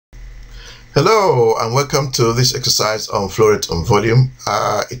Hello and welcome to this exercise on flow rate and volume.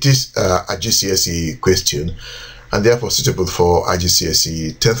 It is a GCSE question and therefore suitable for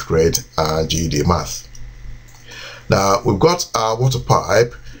iGCSE 10th grade GED Math. Now we've got our water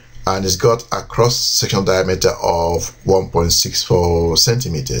pipe and it's got a cross-sectional diameter of 1.64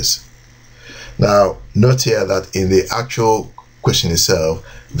 centimeters. Now note here that in the actual question itself,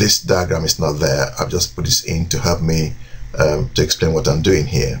 this diagram is not there. I've just put this in to help me to explain what I'm doing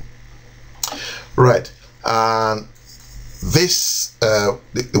here. Right, and this the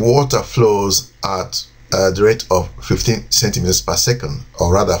water flows at the rate of 15 centimeters per second,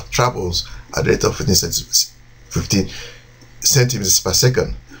 or rather travels at the rate of 15 centimeters per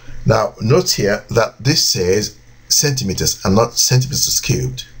second. Now note here that this says centimeters and not centimeters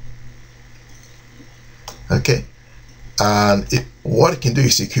cubed. Okay, and what it can do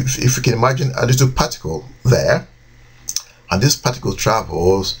is if you can imagine a little particle there, and this particle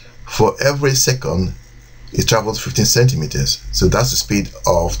travels for every second, it travels 15 centimeters. So that's the speed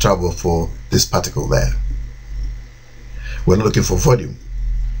of travel for this particle there. We're not looking for volume.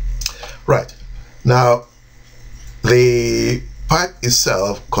 Right. Now, the pipe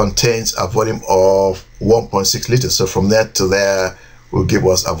itself contains a volume of 1.6 liters. So from there to there will give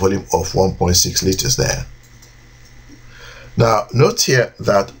us a volume of 1.6 liters there. Now, note here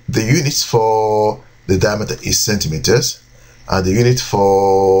that the units for the diameter is centimeters, and the unit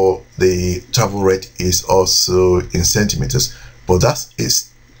for the travel rate is also in centimeters, but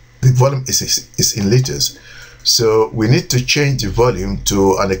the volume is in liters. So we need to change the volume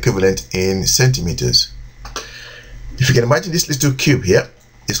to an equivalent in centimeters. If you can imagine this little cube here,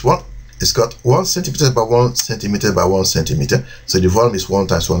 it's got 1 centimeter by 1 centimeter by 1 centimeter. So the volume is 1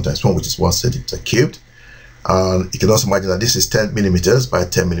 times 1 times 1, which is 1 centimeter cubed. And you can also imagine that this is 10 millimeters by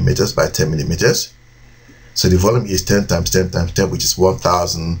 10 millimeters by 10 millimeters. So the volume is 10 times 10 times 10, which is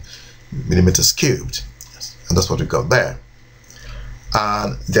 1000 millimeters cubed. And that's what we got there.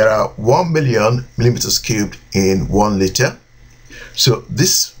 And there are 1 million millimeters cubed in 1 liter. So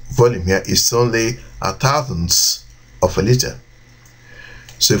this volume here is only a thousandth of a liter.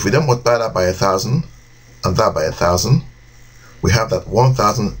 So if we then multiply that by 1,000 and that by 1,000, we have that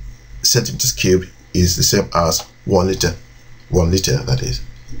 1,000 centimeters cubed is the same as 1 liter. 1 liter, that is.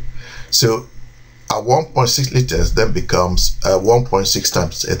 So 1.6 liters then becomes 1.6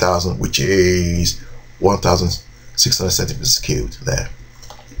 times 1,000, which is 1,600 centimeters cubed there.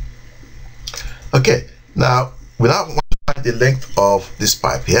 Okay, now we now want to find the length of this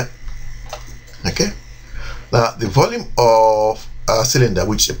pipe here. Okay, now the volume of a cylinder,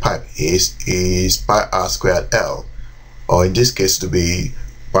 which the pipe is pi r squared L, or in this case to be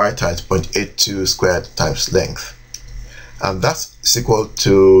pi times 0.82 squared times length, and that's equal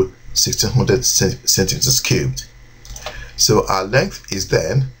to 1600 centimeters cubed. So our length is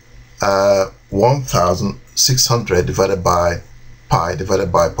then 1600 divided by pi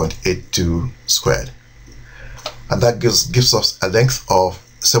divided by 0.82 squared, and that gives us a length of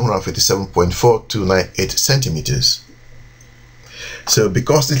 757.4298 centimeters. So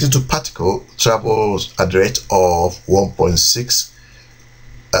because this little particle travels at the rate of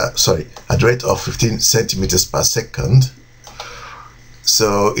at the rate of 15 centimeters per second,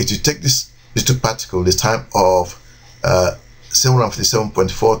 so it will take this little particle the time of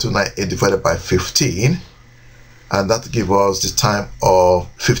 757.4298 divided by 15, and that will give us the time of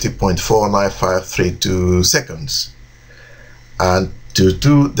 50.49532 seconds. And to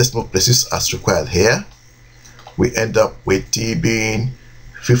do decimal places as required here, we end up with t being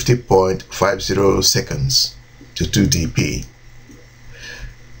 50.50 seconds to 2 dp.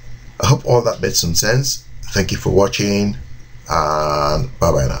 I hope all that made some sense. Thank you for watching, and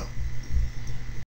bye bye now.